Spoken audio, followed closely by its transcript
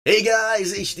Hey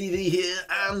guys, HDvee here,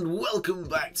 and welcome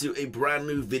back to a brand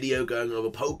new video going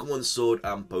over Pokemon Sword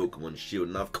and Pokemon Shield.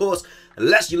 Now, of course,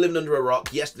 unless you're living under a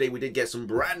rock, yesterday we did get some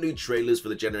brand new trailers for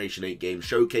the Generation 8 game,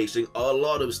 showcasing a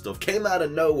lot of stuff. Came out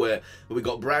of nowhere, but we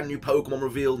got brand new Pokemon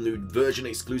revealed, new version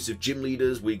exclusive gym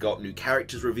leaders, we got new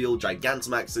characters revealed,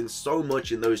 Gigantamaxing, so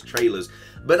much in those trailers.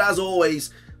 But as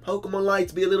always, Pokemon like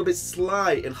to be a little bit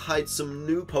sly and hide some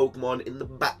new Pokemon in the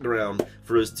background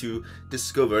for us to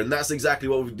discover, and that's exactly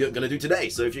what we're going to do today.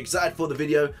 So if you're excited for the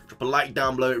video, drop a like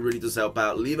down below, it really does help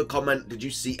out. Leave a comment, did you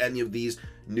see any of these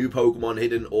new Pokemon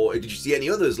hidden, or did you see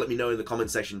any others? Let me know in the comment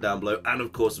section down below, and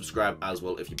of course subscribe as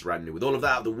well if you're brand new. With all of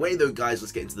that out of the way though guys,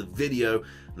 let's get into the video,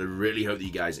 and I really hope that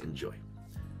you guys enjoy.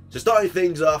 So starting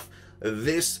things off,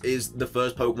 this is the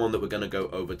first Pokemon that we're going to go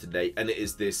over today, and it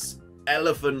is this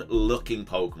elephant looking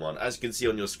Pokemon. As you can see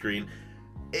on your screen,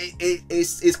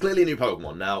 it's clearly a new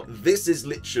Pokemon. Now this is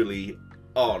literally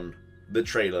on the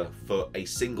trailer for a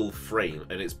single frame,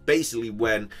 and it's basically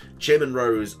when Chairman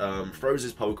Rose throws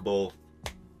his Pokeball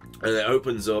and it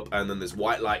opens up, and then this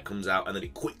white light comes out, and then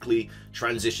it quickly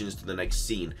transitions to the next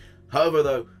scene. However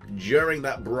though, during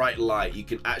that bright light you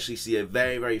can actually see a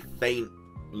very faint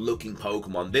looking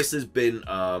Pokemon. This has been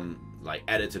like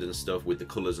edited and stuff with the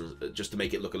colors and just to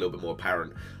make it look a little bit more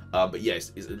apparent, but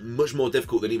yes, it's much more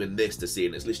difficult than even this to see,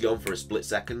 and it's literally on for a split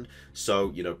second.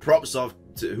 So you know, props off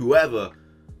to whoever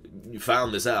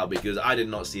found this out, because I did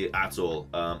not see it at all.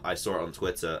 I saw it on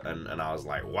Twitter and I was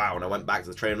like, wow, and I went back to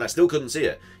the trailer and I still couldn't see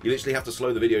it. You literally have to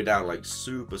slow the video down like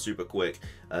super quick,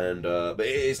 and but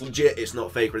it's legit, it's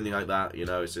not fake or anything like that, you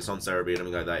know, it's on Cerebi and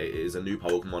everything like that. It is a new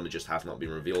Pokemon that just has not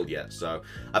been revealed yet. So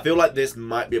I feel like this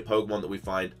might be a Pokemon that we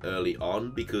find early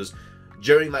on, because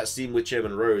during that scene with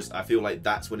Chairman Rose, I feel like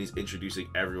that's when he's introducing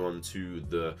everyone to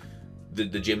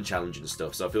the gym challenge and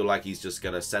stuff. So I feel like he's just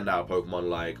gonna send out a Pokemon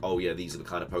like, oh yeah, these are the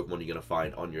kind of Pokemon you're gonna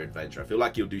find on your adventure. I feel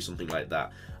like he'll do something like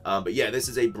that. But yeah, this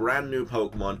is a brand new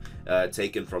Pokemon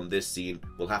taken from this scene.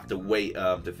 We'll have to wait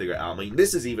to figure it out. I mean,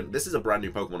 this is a brand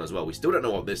new Pokemon as well. We still don't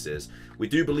know what this is. We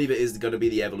do believe it is going to be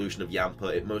the evolution of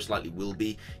Yamper. It most likely will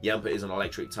be. Yamper is an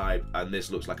electric type, and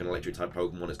this looks like an electric type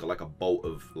Pokemon. It's got like a bolt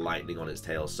of lightning on its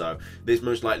tail, so this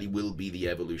most likely will be the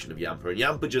evolution of Yamper. And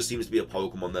Yamper just seems to be a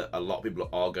Pokemon that a lot of people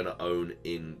are going to own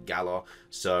in Galar,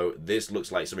 so this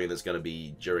looks like something that's going to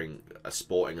be during a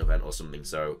sporting event or something,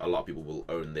 so a lot of people will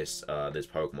own this this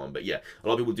Pokemon. But yeah, a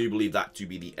lot of people do believe that to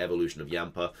be the evolution of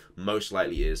Yamper. Most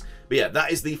likely is. But yeah,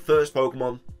 that is the first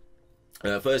Pokemon,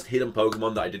 first hidden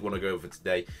Pokemon that I did want to go over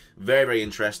today. Very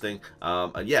interesting,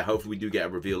 and yeah, hopefully we do get a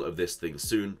reveal of this thing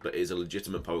soon, but it is a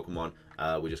legitimate Pokemon.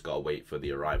 We just gotta wait for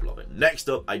the arrival of it. Next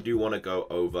up, I do want to go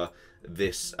over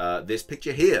this this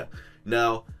picture here.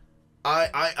 Now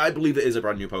I believe it is a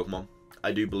brand new Pokemon.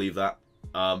 I do believe that,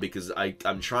 because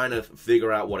I'm trying to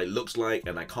figure out what it looks like,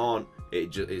 and I can't. It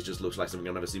just looks like something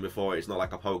I've never seen before. It's not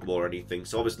like a Pokeball or anything.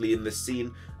 So obviously in this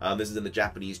scene, this is in the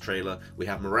Japanese trailer, we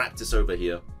have Maractus over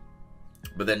here.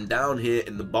 But then down here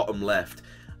in the bottom left,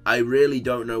 I really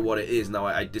don't know what it is. Now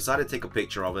I decided to take a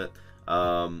picture of it.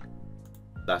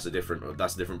 That's a different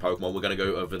Pokemon. We're gonna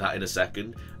go over that in a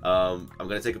second. I'm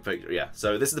gonna take a picture. Yeah.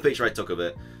 So this is the picture I took of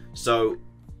it. So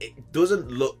it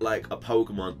doesn't look like a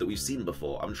Pokemon that we've seen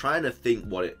before. I'm trying to think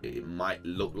what it might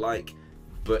look like,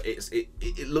 but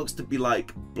it looks to be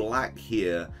like black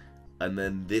here, and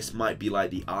then this might be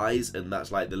like the eyes, and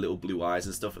that's like the little blue eyes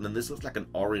and stuff, and then this looks like an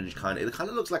orange kind of, it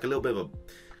kind of looks like a little bit of a,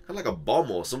 kind of like a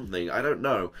bomb or something, I don't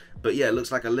know, but yeah, it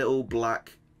looks like a little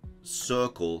black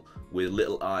circle with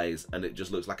little eyes, and it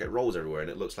just looks like it rolls everywhere, and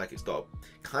it looks like it's got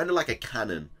kind of like a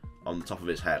cannon on the top of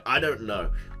his head. I don't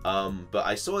know, but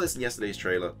I saw this in yesterday's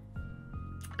trailer,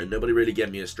 and nobody really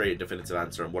gave me a straight definitive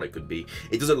answer on what it could be.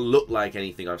 It doesn't look like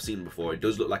anything I've seen before. It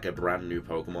does look like a brand new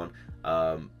Pokemon.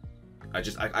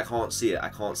 I can't see it. I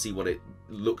can't see what it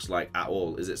looks like at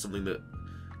all. Is it something that,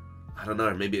 I don't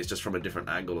know, maybe it's just from a different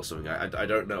angle or something. I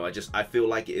don't know. I feel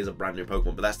like it is a brand new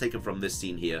Pokemon, but that's taken from this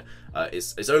scene here.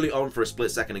 It's only on for a split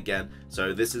second again,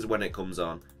 so this is when it comes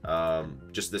on,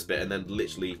 just this bit, and then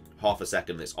literally half a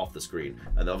second it's off the screen,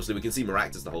 and obviously we can see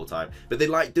Maractus the whole time. But they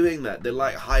like doing that. They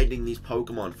like hiding these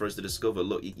Pokemon for us to discover.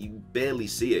 Look, you barely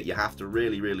see it. You have to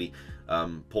really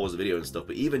pause the video and stuff.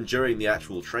 But even during the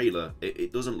actual trailer,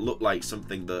 it doesn't look like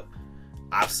something that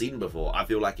I've seen before. I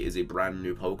feel like it is a brand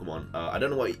new Pokemon. I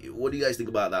don't know what do you guys think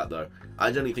about that though. I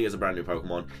generally think it's a brand new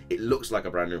Pokemon. It looks like a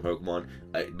brand new Pokemon.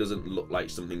 It doesn't look like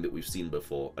something that we've seen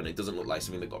before, and it doesn't look like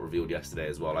something that got revealed yesterday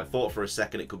as well. I thought for a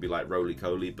second it could be like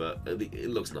Roly-Coly, but it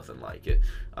looks nothing like it.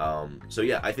 So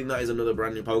yeah, I think that is another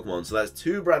brand new Pokemon. So that's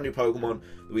two brand new Pokemon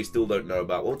that we still don't know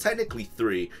about. Well, technically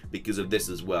three, because of this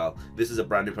as well. This is a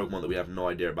brand new Pokemon that we have no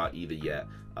idea about either yet.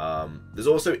 There's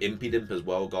also Impidimp as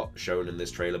well got shown in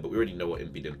this trailer, but we already know what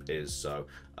Impidimp is, so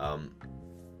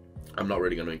I'm not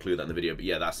really going to include that in the video. But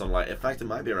yeah, that's on like, in fact, it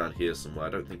might be around here somewhere. I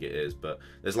don't think it is, but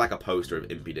there's like a poster of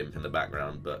Impidimp in the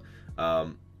background. But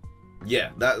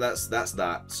yeah, that's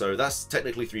that. So that's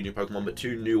technically 3 new Pokemon, but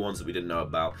 2 new ones that we didn't know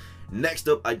about. Next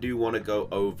up, I do want to go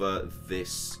over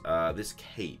this this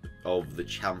cape of the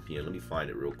champion. Let me find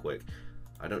it real quick.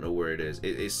 I don't know where it is.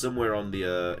 It's somewhere on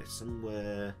the it's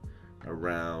somewhere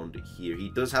around here. He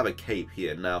does have a cape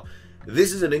here. Now,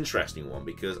 this is an interesting one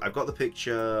because I've got the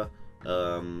picture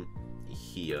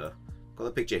here. Got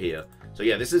the picture here. So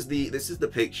yeah, this is the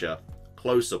picture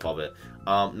close up of it.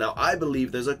 Now I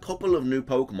believe there's a couple of new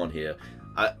Pokemon here.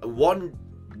 One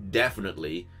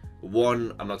definitely.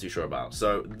 One I'm not too sure about.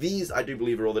 So these I do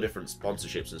believe are all the different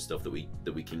sponsorships and stuff that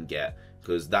we can get,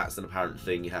 because that's an apparent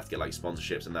thing. You have to get like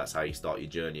sponsorships, and that's how you start your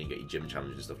journey and get your gym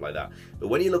challenges and stuff like that. But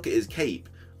when you look at his cape,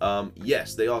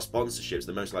 yes, they are sponsorships.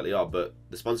 They most likely are, but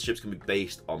the sponsorships can be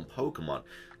based on Pokemon.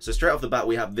 So straight off the bat,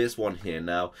 we have this one here.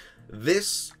 Now,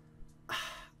 this,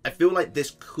 I feel like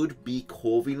this could be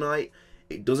Corviknight.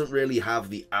 It doesn't really have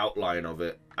the outline of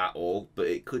it at all, but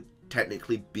it could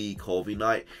technically be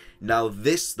Corviknight. Now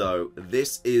this though,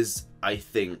 this is, I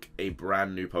think, a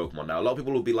brand new Pokemon. Now a lot of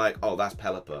people will be like, oh, that's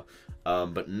Pelipper,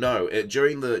 but no,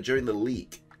 during the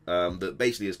leak, that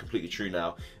basically is completely true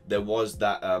now. There was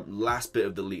that last bit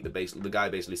of the leak that the guy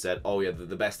basically said, oh yeah,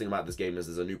 the best thing about this game is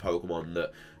there's a new Pokemon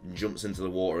that jumps into the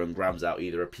water and grabs out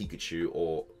either a Pikachu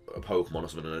or a Pokemon or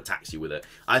something and attacks you with it.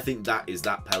 I think that is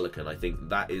that Pelican. I think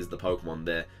that is the Pokemon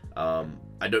there.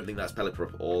 I don't think that's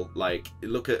Pelipper at all. Like,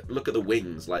 look at the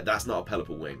wings. Like, that's not a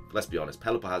Pelipper wing. Let's be honest.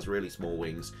 Pelipper has really small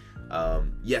wings.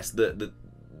 Yes, the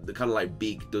kind of like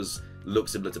beak does look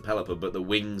similar to Pelipper, but the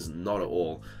wings not at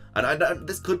all. And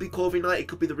this could be Corviknight. It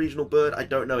could be the regional bird. I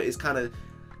don't know. It's kind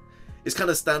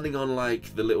of standing on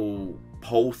like the little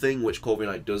pole thing, which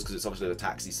Corviknight does, because it's obviously a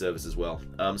taxi service as well.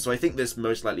 So I think this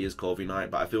most likely is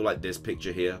Corviknight, but I feel like this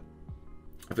picture here,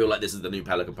 I feel like this is the new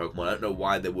Pelican Pokemon. I don't know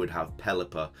why they would have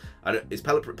Pelipper.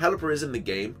 Pelipper is in the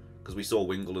game, because we saw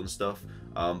Wingull and stuff,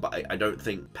 but I don't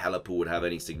think Pelipper would have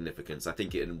any significance. I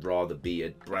think it'd rather be a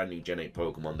brand new Gen 8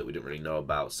 Pokemon that we didn't really know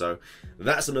about. So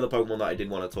that's another Pokemon that I did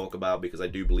want to talk about, because I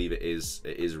do believe it is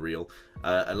real.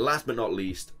 And last but not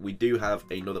least, we do have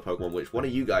another Pokemon which one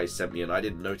of you guys sent me, and I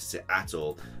didn't notice it at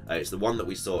all. It's the one that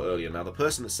we saw earlier. Now the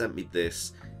person that sent me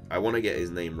this, I want to get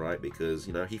his name right, because,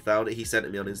 you know, he found it. He sent it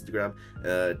to me on Instagram.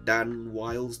 Dan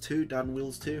Wheels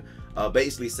 2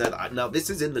 basically said, now this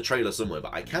is in the trailer somewhere,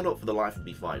 but I cannot for the life of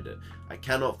me find it. I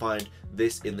cannot find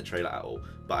this in the trailer at all.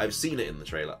 But I've seen it in the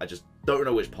trailer. I just don't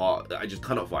know which part. I just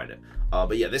cannot find it.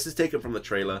 But yeah, this is taken from the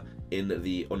trailer in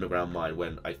the underground mine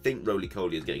when I think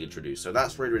Roly-Poly is getting introduced. So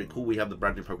that's really, really cool. We have the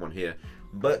brand new Pokemon here.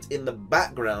 But in the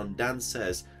background, Dan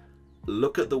says,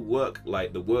 look at the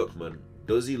workman.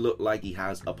 Does he look like he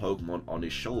has a Pokemon on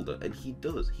his shoulder? And he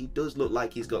does. He does look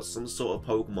like he's got some sort of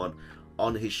Pokemon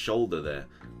on his shoulder there.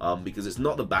 Because it's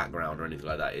not the background or anything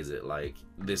like that, is it? Like,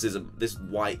 this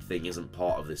white thing isn't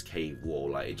part of this cave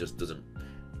wall. Like, it just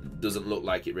doesn't look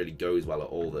like it really goes well at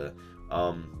all there.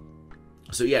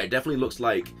 So yeah, it definitely looks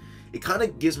like, it kind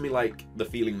of gives me like the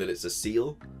feeling that it's a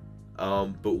seal.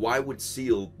 But why would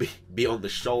seal be on the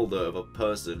shoulder of a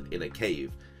person in a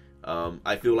cave?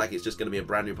 I feel like it's just going to be a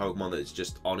brand new Pokemon that's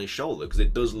just on his shoulder, because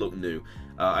it does look new.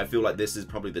 I feel like this is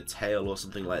probably the tail or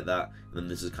something like that, and then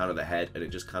this is kind of the head, and it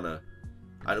just kind of,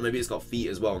 I don't know, maybe it's got feet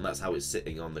as well, and that's how it's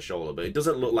sitting on the shoulder, but it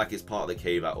doesn't look like it's part of the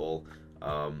cave at all.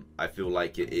 I feel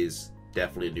like it is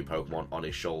definitely a new Pokemon on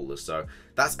his shoulder. So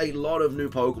that's a lot of new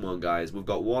Pokemon, guys. We've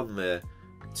got 1 there,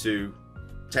 2,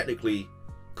 technically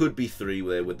could be 3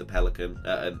 there with the Pelican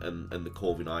and the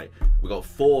Corviknight. We got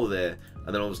 4 there,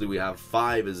 and then obviously we have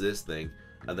 5 as this thing,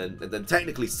 and then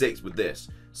technically 6 with this.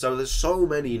 So there's so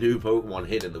many new Pokemon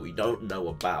hidden that we don't know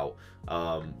about.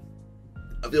 I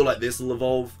feel like this will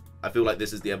evolve. I feel like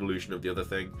this is the evolution of the other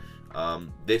thing.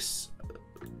 This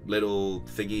little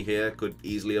thingy here could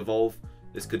easily evolve.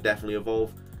 This could definitely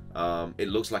evolve. It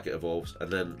looks like it evolves,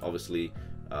 and then obviously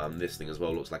this thing as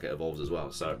well looks like it evolves as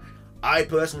well. So I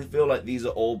personally feel like these are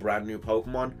all brand new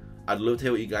Pokemon. I'd love to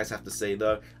hear what you guys have to say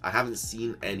though. I haven't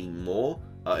seen any more.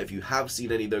 If you have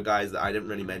seen any though, guys, that I didn't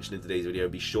really mention in today's video,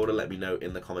 be sure to let me know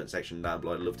in the comment section down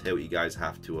below. I'd love to hear what you guys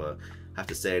have have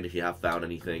to say if you have found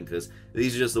anything, because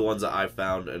these are just the ones that I've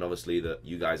found, and obviously that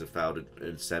you guys have found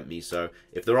and sent me. So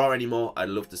if there are any more, I'd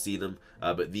love to see them,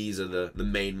 but these are the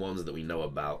main ones that we know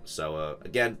about. So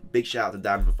again, big shout out to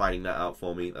Dan for finding that out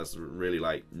for me. That's really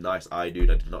like nice eye,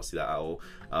 dude. I did not see that at all.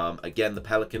 Again, the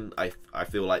Pelican, I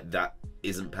feel like that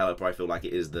isn't Pelipper. I feel like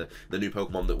it is the new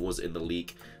Pokemon that was in the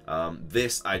leak.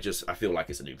 This, I feel like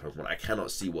it's a new Pokemon. I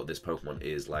cannot see what this Pokemon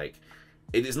is. Like,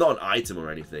 it is not an item or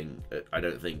anything, I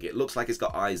don't think. It looks like it's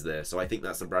got eyes there, so I think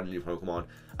that's a brand new Pokemon.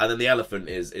 And then the elephant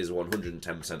is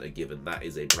 110% a given. That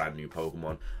is a brand new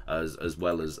Pokemon, as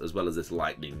well as this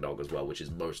lightning dog as well, which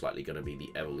is most likely going to be the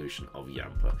evolution of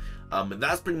Yamper. And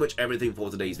that's pretty much everything for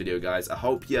today's video, guys. I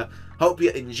hope you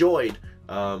enjoyed.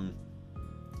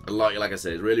 Like I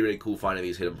said, it's really cool finding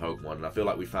these hidden Pokemon, and I feel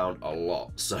like we found a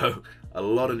lot. So a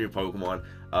lot of new Pokemon,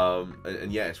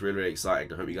 and yeah, it's really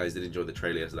exciting. I hope you guys did enjoy the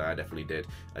trailer yesterday. I definitely did.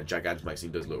 And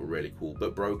Gigantamaxing does look really cool,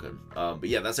 but broken. But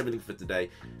yeah, that's everything for today.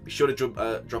 Be sure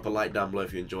to drop a like down below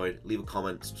if you enjoyed. Leave a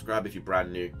comment, subscribe if you're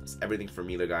brand new. That's everything from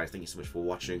me though, guys. Thank you so much for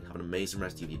watching. Have an amazing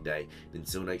rest of your day. And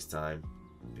until next time,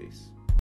 peace.